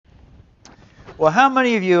Well, how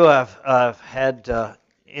many of you have had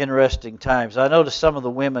interesting times? I noticed some of the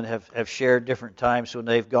women have shared different times when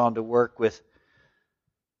they've gone to work with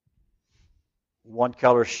one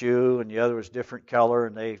color shoe and the other was different color,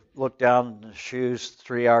 and they look down at the shoes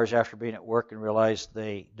 3 hours after being at work and realize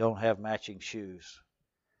they don't have matching shoes.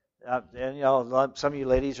 And some of you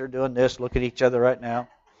ladies are doing this. Look at each other right now.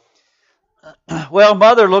 Well,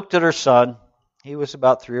 mother looked at her son. He was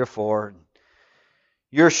about 3 or 4. And,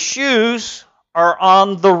 your shoes are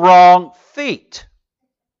on the wrong feet.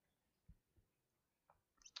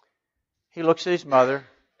 He looks at his mother,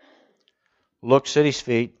 looks at his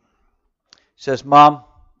feet, says, Mom,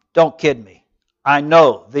 don't kid me. I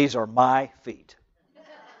know these are my feet.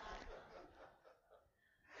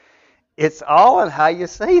 It's all in how you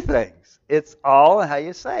say things. It's all in how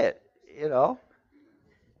you say it, you know.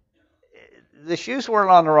 The shoes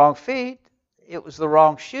weren't on the wrong feet. It was the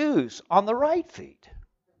wrong shoes on the right feet.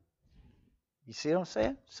 You see what I'm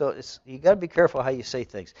saying? So you got to be careful how you say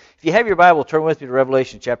things. If you have your Bible, turn with me to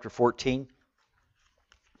Revelation chapter 14.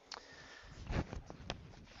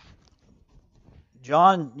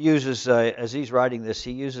 John uses, as he's writing this,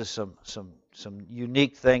 he uses some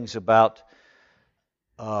unique things about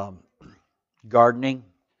gardening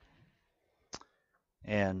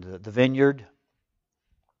and the vineyard.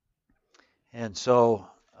 And so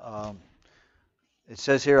it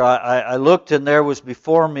says here, I looked and there was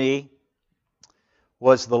before me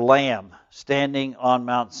was the Lamb standing on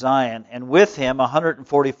Mount Zion, and with him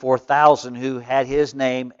 144,000 who had his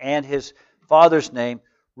name and his Father's name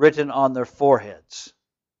written on their foreheads.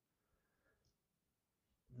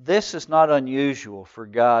 This is not unusual for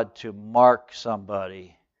God to mark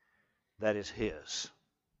somebody that is His.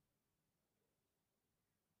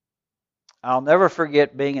 I'll never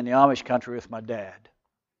forget being in the Amish country with my dad.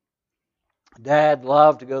 Dad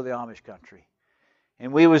loved to go to the Amish country.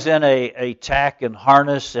 And we was in a tack and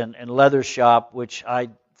harness and leather shop, which I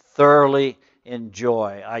thoroughly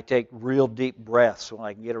enjoy. I take real deep breaths when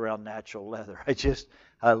I can get around natural leather.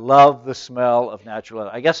 I love the smell of natural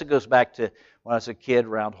leather. I guess it goes back to when I was a kid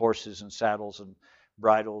around horses and saddles and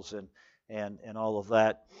bridles and all of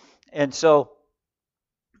that. And so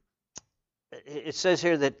it says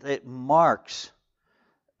here that it marks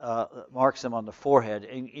them on the forehead.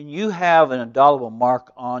 And you have an indelible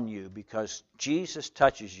mark on you because Jesus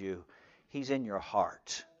touches you. He's in your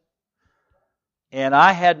heart. And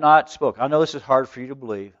I had not spoke. I know this is hard for you to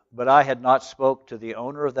believe, but I had not spoke to the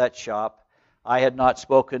owner of that shop. I had not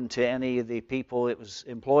spoken to any of the people, it was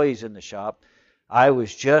employees in the shop. I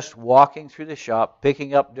was just walking through the shop,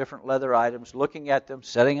 picking up different leather items, looking at them,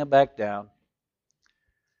 setting them back down.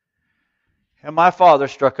 And my father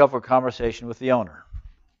struck up a conversation with the owner.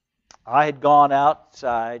 I had gone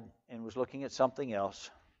outside and was looking at something else.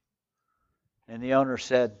 And the owner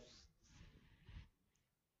said,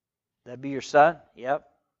 "That be your son?" "Yep."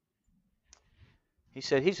 He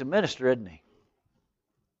said, "He's a minister, isn't he?"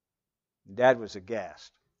 Dad was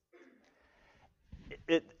aghast.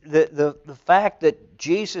 The fact that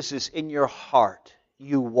Jesus is in your heart,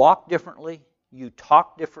 you walk differently, you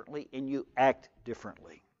talk differently, and you act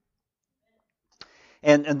differently.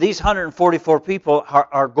 And these 144 people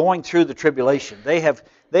are going through the tribulation. They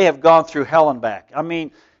have gone through hell and back. I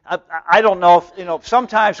mean, I don't know if,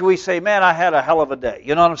 sometimes we say, man, I had a hell of a day.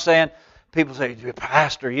 You know what I'm saying? People say,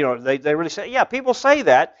 Pastor, they really say, yeah, people say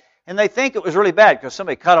that. And they think it was really bad because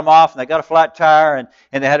somebody cut them off and they got a flat tire and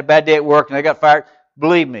they had a bad day at work and they got fired.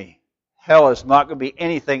 Believe me, hell is not going to be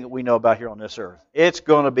anything that we know about here on this earth. It's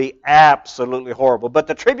going to be absolutely horrible. But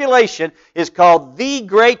the tribulation is called the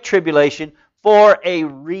Great Tribulation for a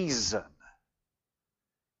reason.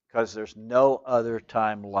 Because there's no other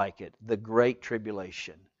time like it. The Great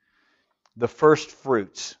Tribulation. The first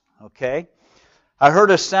fruits. Okay? I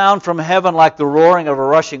heard a sound from heaven like the roaring of a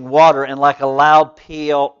rushing water and like a loud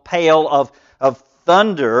peal of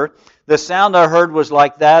thunder. The sound I heard was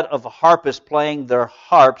like that of harpists playing their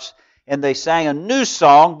harps, and they sang a new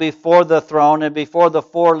song before the throne and before the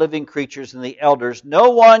 4 living creatures and the elders.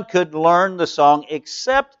 No one could learn the song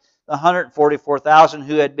except the 144,000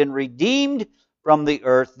 who had been redeemed from the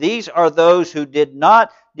earth. These are those who did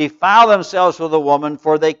not defile themselves with a woman,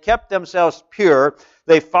 for they kept themselves pure.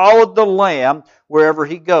 They followed the Lamb wherever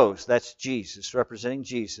He goes. That's Jesus, representing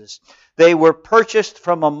Jesus. They were purchased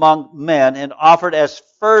from among men and offered as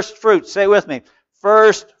first fruits. Say with me,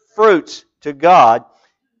 first fruits to God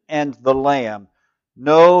and the Lamb.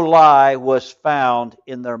 No lie was found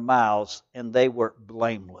in their mouths, and they were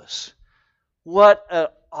blameless. What an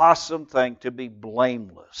awesome thing to be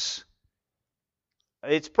blameless.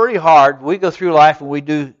 It's pretty hard. We go through life and we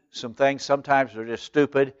do some things. Sometimes they're just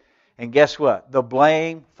stupid. And guess what? The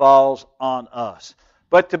blame falls on us.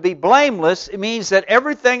 But to be blameless, it means that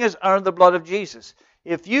everything is under the blood of Jesus.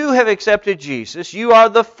 If you have accepted Jesus, you are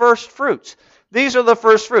the first fruits. These are the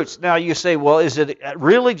first fruits. Now you say, well, is it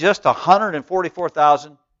really just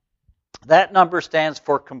 144,000? That number stands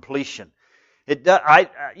for completion. When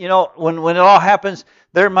it all happens,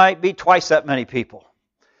 there might be twice that many people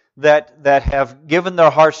that have given their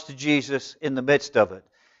hearts to Jesus in the midst of it.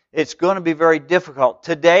 It's going to be very difficult.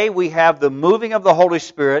 Today we have the moving of the Holy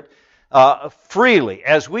Spirit freely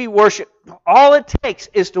as we worship. All it takes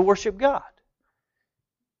is to worship God.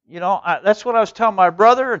 That's what I was telling my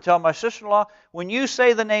brother and telling my sister-in-law. When you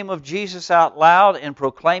say the name of Jesus out loud and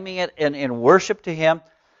proclaiming it in worship to Him,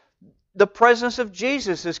 the presence of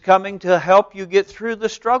Jesus is coming to help you get through the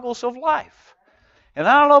struggles of life. And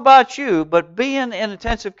I don't know about you, but being in an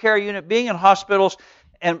intensive care unit, being in hospitals,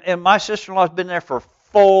 and my sister-in-law has been there for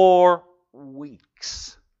 4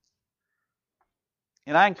 weeks.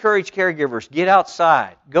 And I encourage caregivers, get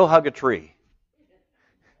outside, go hug a tree.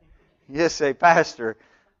 You just say, Pastor,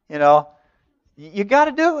 you got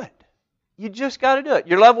to do it. You just got to do it.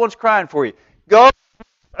 Your loved one's crying for you. Go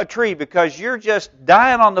a tree because you're just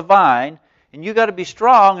dying on the vine, and you got to be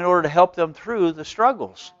strong in order to help them through the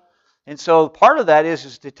struggles. And so part of that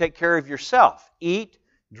is to take care of yourself. Eat,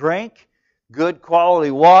 drink, good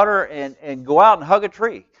quality water, and go out and hug a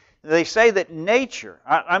tree. They say that nature,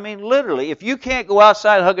 I mean literally, if you can't go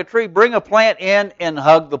outside and hug a tree, bring a plant in and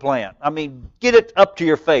hug the plant. I mean, get it up to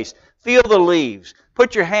your face. Feel the leaves.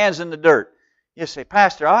 Put your hands in the dirt. You say,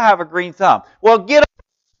 Pastor, I have a green thumb. Well, get a...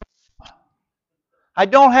 I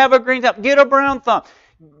don't have a green thumb. Get a brown thumb.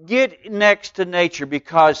 Get next to nature,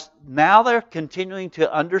 because now they're continuing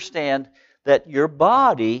to understand that your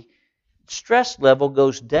body stress level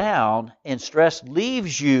goes down, and stress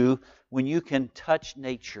leaves you when you can touch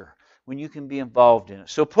nature, when you can be involved in it.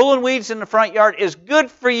 So pulling weeds in the front yard is good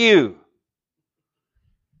for you.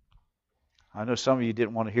 I know some of you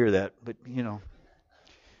didn't want to hear that, but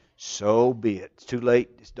so be it. It's too late.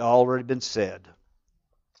 It's already been said.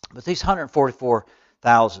 But these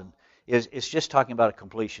 144,000 is just talking about a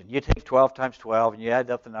completion. You take 12 times 12 and you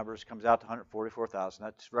add up the numbers, it comes out to 144,000.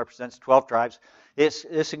 That represents 12 tribes.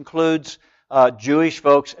 This includes Jewish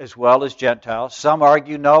folks as well as Gentiles. Some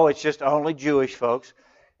argue, no, it's just only Jewish folks.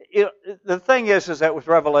 The thing is that with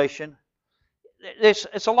Revelation,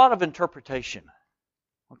 it's a lot of interpretation.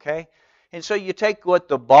 Okay? And so you take what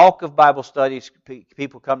the bulk of Bible studies,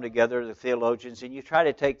 people come together, the theologians, and you try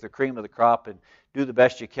to take the cream of the crop and do the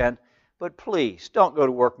best you can. But please, don't go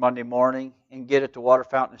to work Monday morning and get at the water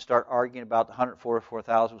fountain and start arguing about the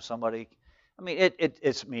 144,000 with somebody. I mean,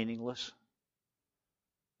 it's meaningless.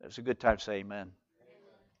 It's a good time to say amen.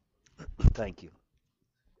 Thank you.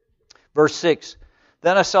 Verse 6,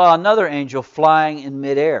 Then I saw another angel flying in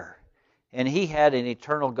midair, and he had an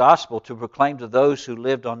eternal gospel to proclaim to those who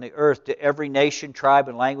lived on the earth, to every nation, tribe,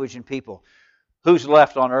 and language and people. Who's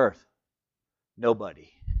left on earth? Nobody.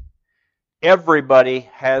 Everybody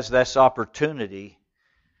has this opportunity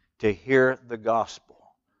to hear the gospel.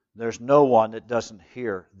 There's no one that doesn't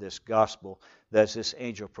hear this gospel that this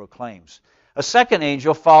angel proclaims. A second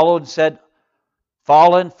angel followed and said,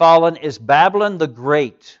 Fallen, fallen is Babylon the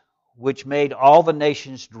Great, which made all the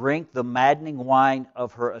nations drink the maddening wine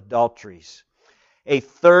of her adulteries. A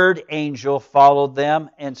third angel followed them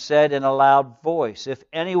and said in a loud voice, If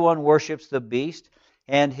anyone worships the beast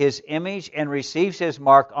and his image and receives his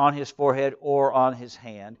mark on his forehead or on his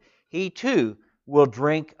hand, he too will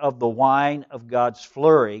drink of the wine of God's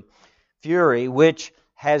fury, which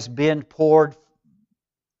has been poured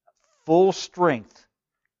full strength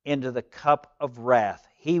into the cup of wrath.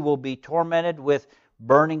 He will be tormented with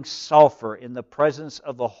burning sulfur in the presence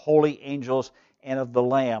of the holy angels and of the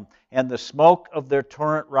Lamb. And the smoke of their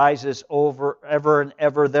torrent rises over ever and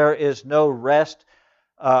ever. There is no rest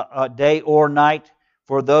day or night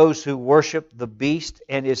for those who worship the beast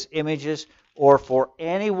and his images, or for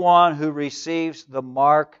anyone who receives the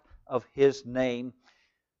mark of his name.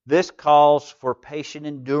 This calls for patient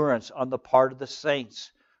endurance on the part of the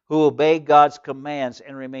saints who obey God's commands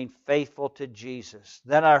and remain faithful to Jesus.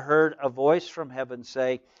 Then I heard a voice from heaven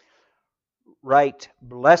say, Write,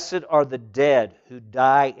 blessed are the dead who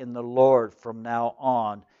die in the Lord from now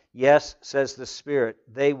on. Yes, says the Spirit,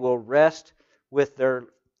 they will rest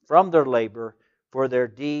from their labor, for their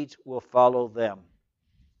deeds will follow them.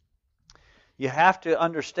 You have to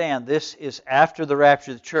understand this is after the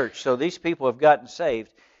rapture of the church. So these people have gotten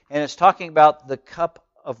saved. And it's talking about the cup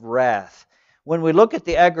of wrath. When we look at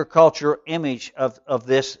the agricultural image of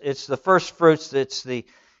this, it's the first fruits, it's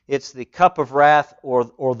It's the cup of wrath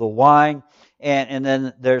or the wine. And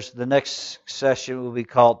then there's the next session will be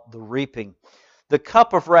called the reaping. The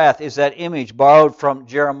cup of wrath is that image borrowed from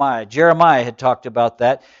Jeremiah. Jeremiah had talked about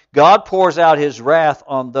that. God pours out His wrath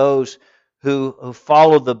on those who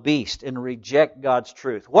follow the beast and reject God's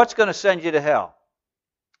truth. What's going to send you to hell?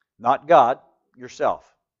 Not God, yourself.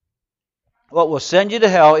 What will send you to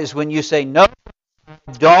hell is when you say, no,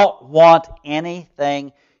 I don't want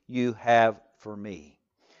anything you have for me.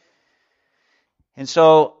 And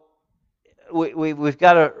so we've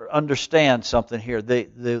got to understand something here.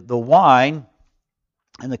 The wine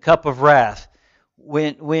and the cup of wrath.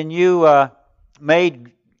 When you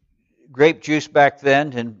made grape juice back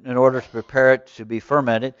then, in order to prepare it to be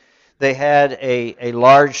fermented, they had a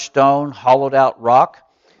large stone, hollowed out rock.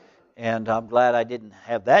 And I'm glad I didn't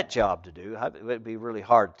have that job to do. It would be really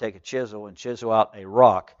hard to take a chisel and chisel out a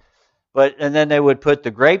rock. And then they would put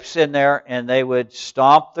the grapes in there, and they would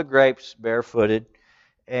stomp the grapes barefooted,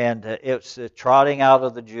 and it's the trotting out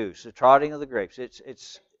of the juice, the trotting of the grapes.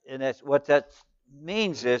 What that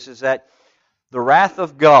means is that the wrath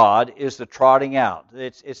of God is the trotting out.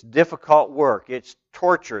 It's difficult work. It's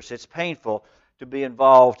torturous. It's painful to be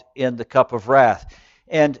involved in the cup of wrath.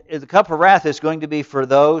 And the cup of wrath is going to be for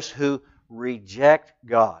those who reject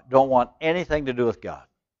God, don't want anything to do with God.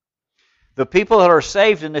 The people that are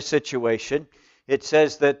saved in this situation, it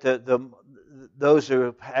says that those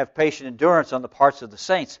who have patient endurance on the parts of the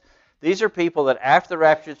saints, these are people that after the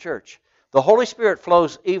rapture of the church, the Holy Spirit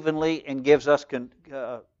flows evenly and gives us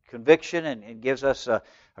conviction and gives us a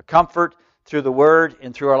comfort through the Word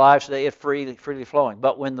and through our lives today. It's freely flowing.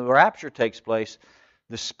 But when the rapture takes place,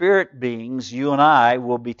 the spirit beings, you and I,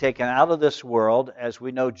 will be taken out of this world as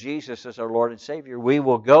we know Jesus as our Lord and Savior. We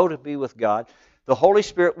will go to be with God. The Holy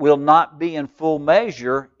Spirit will not be in full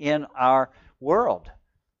measure in our world.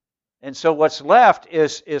 And so what's left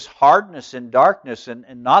is hardness and darkness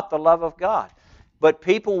and not the love of God. But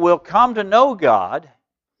people will come to know God,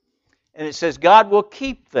 and it says God will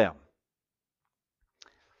keep them.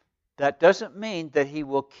 That doesn't mean that He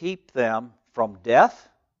will keep them from death,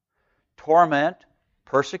 torment,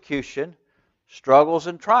 persecution, struggles,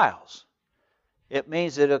 and trials. It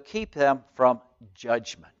means that it'll keep them from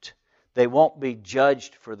judgment. They won't be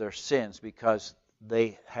judged for their sins because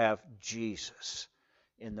they have Jesus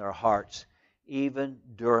in their hearts, even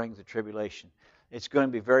during the tribulation. It's going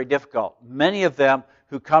to be very difficult. Many of them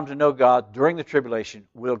who come to know God during the tribulation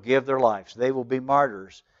will give their lives. They will be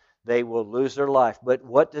martyrs. They will lose their life. But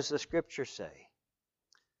what does the Scripture say?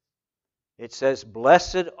 It says,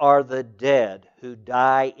 blessed are the dead who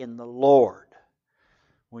die in the Lord.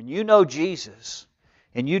 When you know Jesus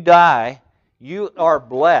and you die, you are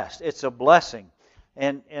blessed. It's a blessing.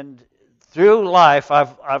 And through life,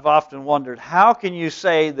 I've often wondered, how can you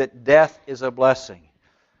say that death is a blessing?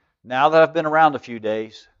 Now that I've been around a few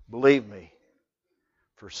days, believe me,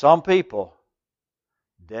 for some people,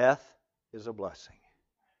 death is a blessing.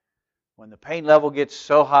 When the pain level gets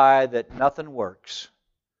so high that nothing works,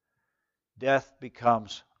 death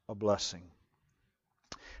becomes a blessing.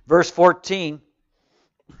 Verse 14,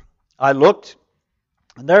 I looked,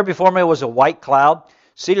 and there before me was a white cloud.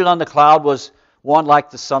 Seated on the cloud was one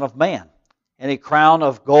like the Son of Man. And a crown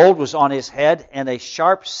of gold was on his head, and a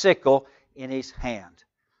sharp sickle in his hand.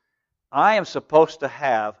 I am supposed to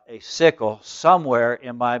have a sickle somewhere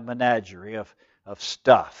in my menagerie of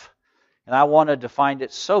stuff. And I wanted to find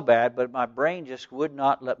it so bad, but my brain just would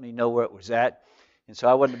not let me know where it was at. And so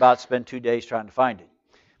I wasn't about to spend 2 days trying to find it.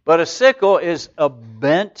 But a sickle is a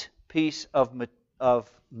bent piece of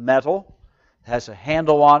metal. It has a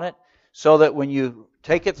handle on it so that when you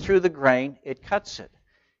take it through the grain, it cuts it.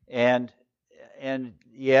 And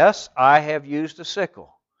yes, I have used a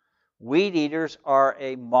sickle. Weed eaters are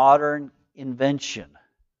a modern invention.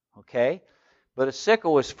 Okay? But a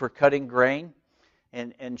sickle is for cutting grain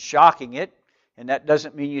and shocking it. And that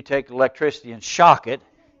doesn't mean you take electricity and shock it.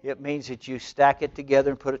 It means that you stack it together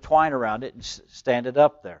and put a twine around it and stand it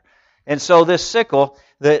up there. And so this sickle,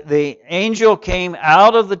 the angel came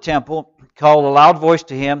out of the temple, called a loud voice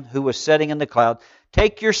to him who was sitting in the cloud,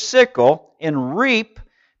 take your sickle and reap,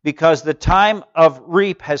 because the time of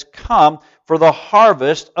reap has come, for the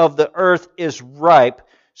harvest of the earth is ripe.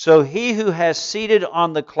 So he who has seated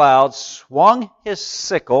on the cloud swung his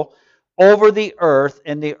sickle over the earth,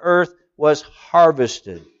 and the earth was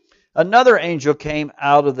harvested. Another angel came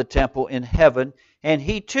out of the temple in heaven, and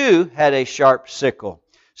he too had a sharp sickle.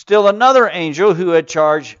 Still another angel who had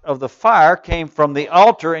charge of the fire came from the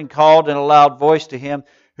altar and called in a loud voice to him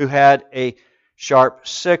who had a sharp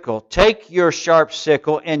sickle. Take your sharp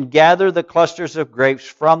sickle and gather the clusters of grapes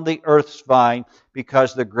from the earth's vine,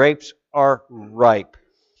 because the grapes are ripe.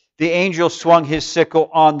 The angel swung his sickle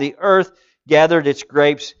on the earth, gathered its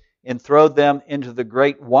grapes, and throwed them into the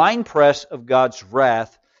great winepress of God's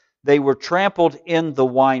wrath. They were trampled in the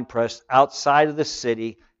winepress outside of the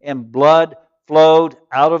city, and blood flowed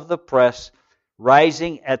out of the press,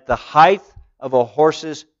 rising at the height of a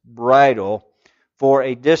horse's bridle for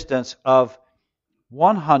a distance of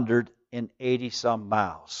 180 some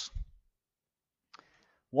miles.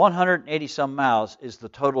 180 some miles is the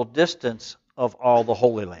total distance of all the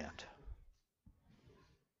Holy Land.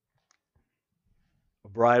 A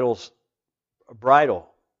bridle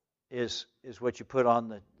is what you put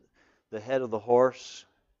on the head of the horse.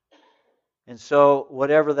 And so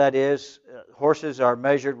whatever that is, horses are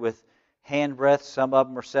measured with hand breadth. Some of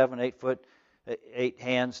them are 7, 8 foot, 8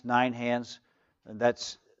 hands, 9 hands. And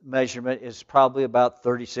that's measurement is probably about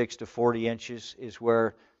 36 to 40 inches is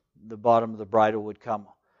where the bottom of the bridle would come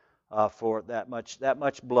for that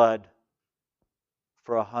much blood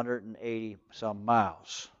for 180 some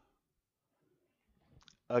miles.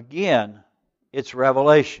 Again, it's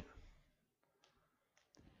revelation.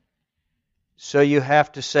 So you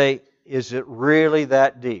have to say, is it really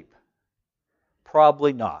that deep?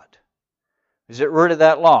 Probably not. Is it really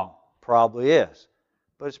that long? Probably is.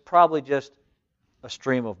 But it's probably just a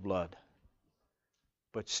stream of blood.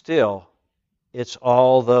 But still, it's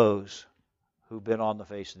all those who've been on the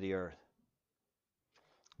face of the earth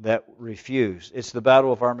that refuse. It's the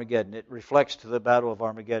battle of Armageddon. It reflects to the battle of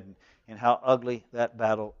Armageddon and how ugly that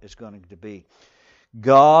battle is going to be.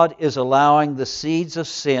 God is allowing the seeds of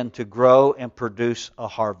sin to grow and produce a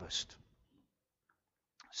harvest.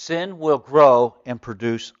 Sin will grow and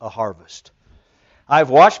produce a harvest. I've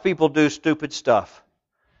watched people do stupid stuff,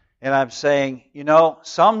 and I'm saying,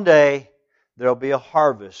 someday there'll be a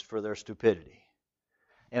harvest for their stupidity.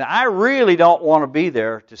 And I really don't want to be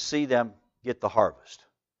there to see them get the harvest.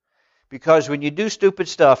 Because when you do stupid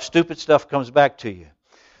stuff comes back to you.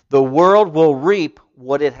 The world will reap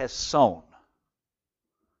what it has sown.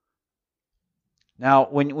 Now,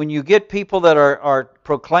 when you get people that are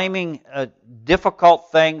proclaiming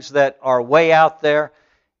difficult things that are way out there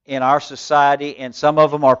in our society, and some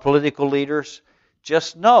of them are political leaders,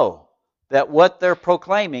 just know that what they're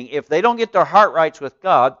proclaiming, if they don't get their heart right with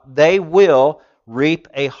God, they will reap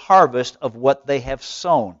a harvest of what they have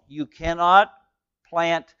sown. You cannot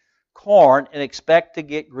plant corn and expect to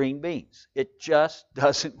get green beans. It just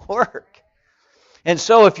doesn't work. And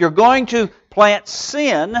so if you're going to plant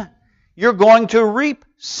sin, you're going to reap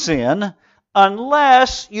sin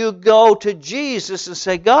unless you go to Jesus and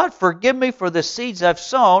say, God, forgive me for the seeds I've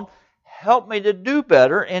sown. Help me to do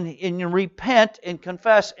better and repent and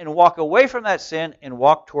confess and walk away from that sin and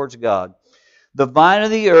walk towards God. The vine of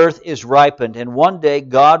the earth is ripened, and one day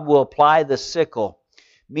God will apply the sickle.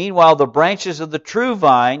 Meanwhile, the branches of the true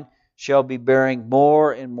vine shall be bearing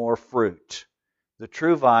more and more fruit. The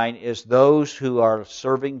true vine is those who are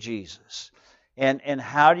serving Jesus. And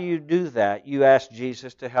how do you do that? You ask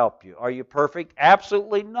Jesus to help you. Are you perfect?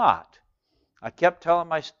 Absolutely not. I kept telling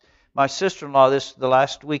my sister-in-law this the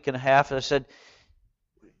last week and a half, and I said,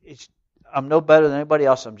 I'm no better than anybody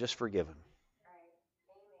else. I'm just forgiven.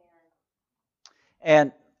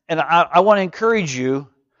 And I want to encourage you.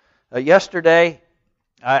 Yesterday,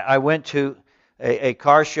 I went to a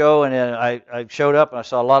car show, and I showed up, and I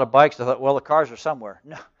saw a lot of bikes. I thought, well, the cars are somewhere.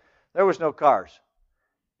 No, there was no cars.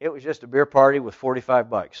 It was just a beer party with 45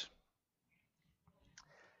 bikes.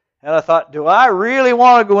 And I thought, do I really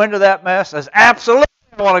want to go into that mess? I absolutely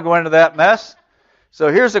want to go into that mess.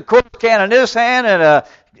 So here's a Coors can in this hand and a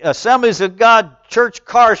Assemblies of God church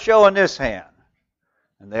car show in this hand.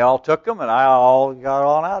 And they all took them, and I all got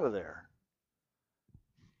on out of there.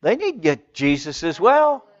 They need to get Jesus as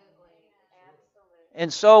well.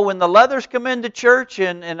 And so when the leathers come into church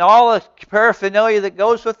and all the paraphernalia that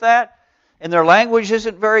goes with that, and their language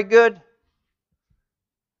isn't very good,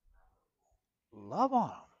 love on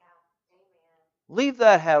them. Leave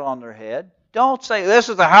that hat on their head. Don't say, this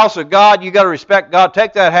is the house of God, you got to respect God.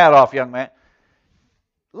 Take that hat off, young man.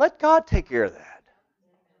 Let God take care of that.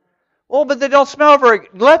 Oh, but they don't smell very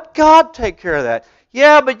good. Let God take care of that.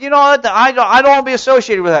 Yeah, but I don't want to be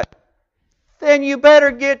associated with that. Then you better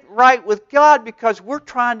get right with God, because we're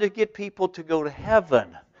trying to get people to go to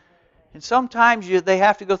heaven. And sometimes they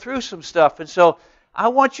have to go through some stuff. And so I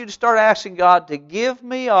want you to start asking God to give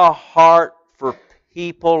me a heart for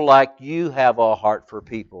people like you have a heart for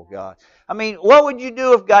people, God. I mean, what would you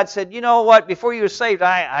do if God said, you know what, before you were saved,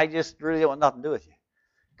 I just really don't want nothing to do with you.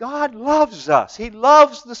 God loves us. He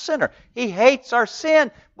loves the sinner. He hates our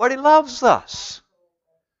sin, but He loves us.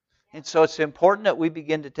 And so it's important that we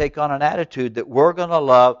begin to take on an attitude that we're going to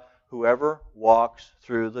love whoever walks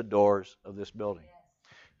through the doors of this building.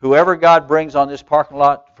 Whoever God brings on this parking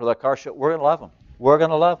lot for the car show, we're going to love them. We're going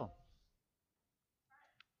to love them.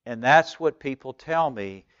 And that's what people tell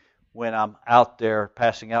me when I'm out there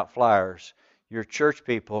passing out flyers. Your church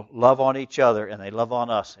people love on each other and they love on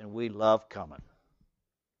us, and we love coming.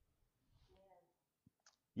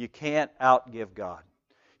 You can't outgive God.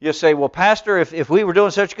 You say, well, Pastor, if we were doing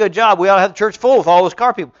such a good job, we ought to have the church full with all those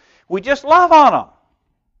car people. We just love on them.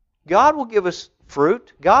 God will give us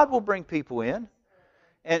fruit. God will bring people in.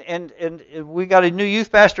 And we got a new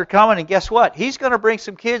youth pastor coming, and guess what? He's going to bring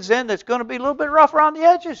some kids in that's going to be a little bit rough around the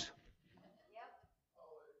edges.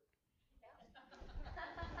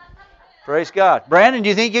 Praise God. Brandon, do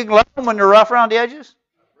you think you can love them when they're rough around the edges?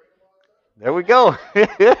 There we go.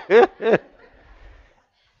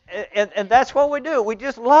 and that's what we do. We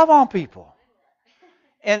just love on people.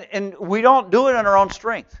 And we don't do it in our own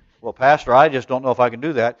strength. Well, Pastor, I just don't know if I can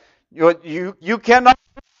do that. You cannot.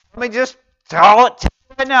 Let me just tell it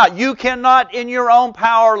right now. You cannot in your own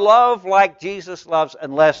power love like Jesus loves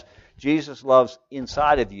unless Jesus loves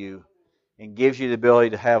inside of you and gives you the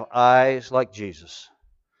ability to have eyes like Jesus.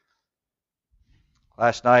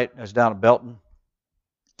 Last night I was down in Belton,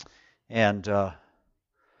 and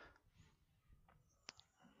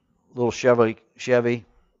little Chevy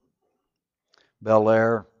Bel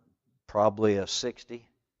Air, probably a 60,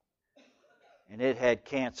 and it had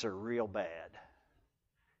cancer real bad.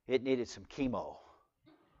 It needed some chemo.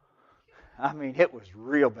 I mean, it was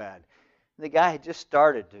real bad. The guy had just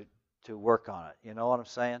started to work on it. You know what I'm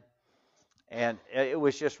saying? And it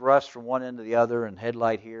was just rust from one end to the other, and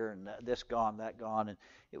headlight here, and this gone, that gone, and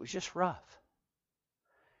it was just rough.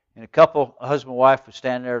 And a husband and wife, was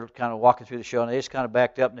standing there kind of walking through the show, and they just kind of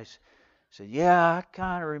backed up, and they said, yeah, I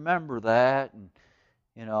kind of remember that, and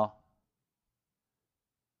you know.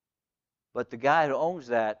 But the guy who owns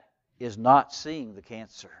that is not seeing the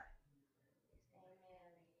cancer.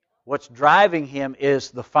 What's driving him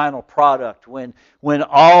is the final product. When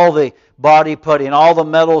all the body putting, all the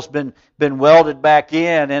metal's been welded back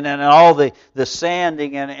in, and all the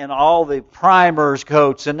sanding and all the primers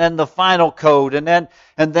coats, and then the final coat, and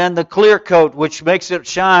then the clear coat, which makes it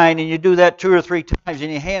shine, and you do that 2 or 3 times,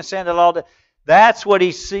 and you hand sand it all day. That's what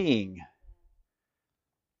he's seeing.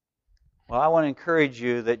 Well, I want to encourage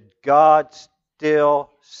you that God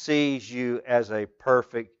still sees you as a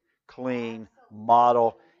perfect, clean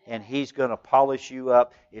model, and He's going to polish you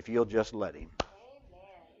up if you'll just let Him.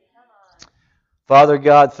 Father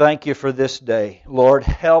God, thank you for this day. Lord,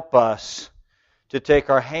 help us to take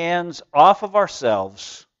our hands off of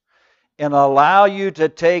ourselves and allow you to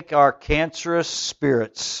take our cancerous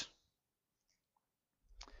spirits,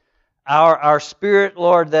 our spirit,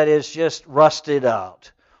 Lord, that is just rusted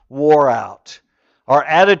out, wore out, our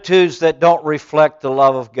attitudes that don't reflect the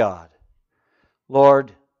love of God.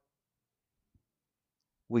 Lord,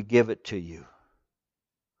 we give it to you.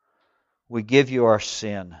 We give you our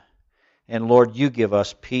sin. And Lord, you give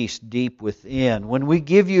us peace deep within. When we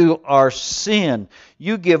give you our sin,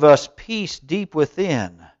 you give us peace deep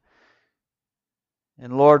within.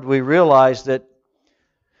 And Lord, we realize that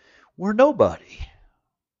we're nobody.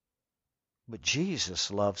 But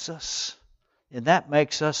Jesus loves us. And that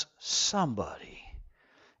makes us somebody.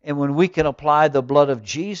 And when we can apply the blood of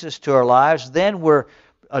Jesus to our lives, then we're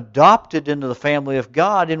adopted into the family of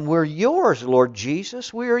God, and we're yours, Lord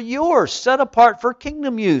Jesus. We are yours, set apart for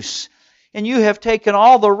kingdom use. And you have taken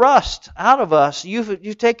all the rust out of us.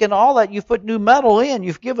 You've taken all that. You've put new metal in.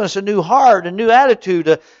 You've given us a new heart, a new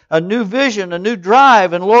attitude, a new vision, a new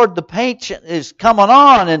drive. And Lord, the paint is coming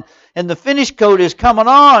on, and the finish coat is coming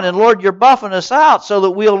on. And Lord, you're buffing us out so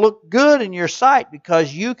that we'll look good in your sight,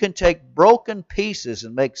 because you can take broken pieces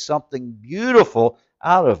and make something beautiful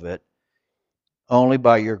out of it only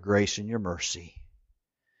by your grace and your mercy.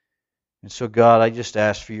 And so, God, I just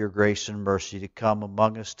ask for your grace and mercy to come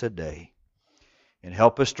among us today and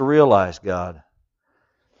help us to realize, God,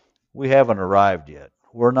 we haven't arrived yet.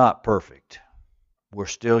 We're not perfect. We're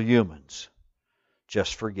still humans,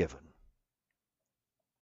 just forgiven.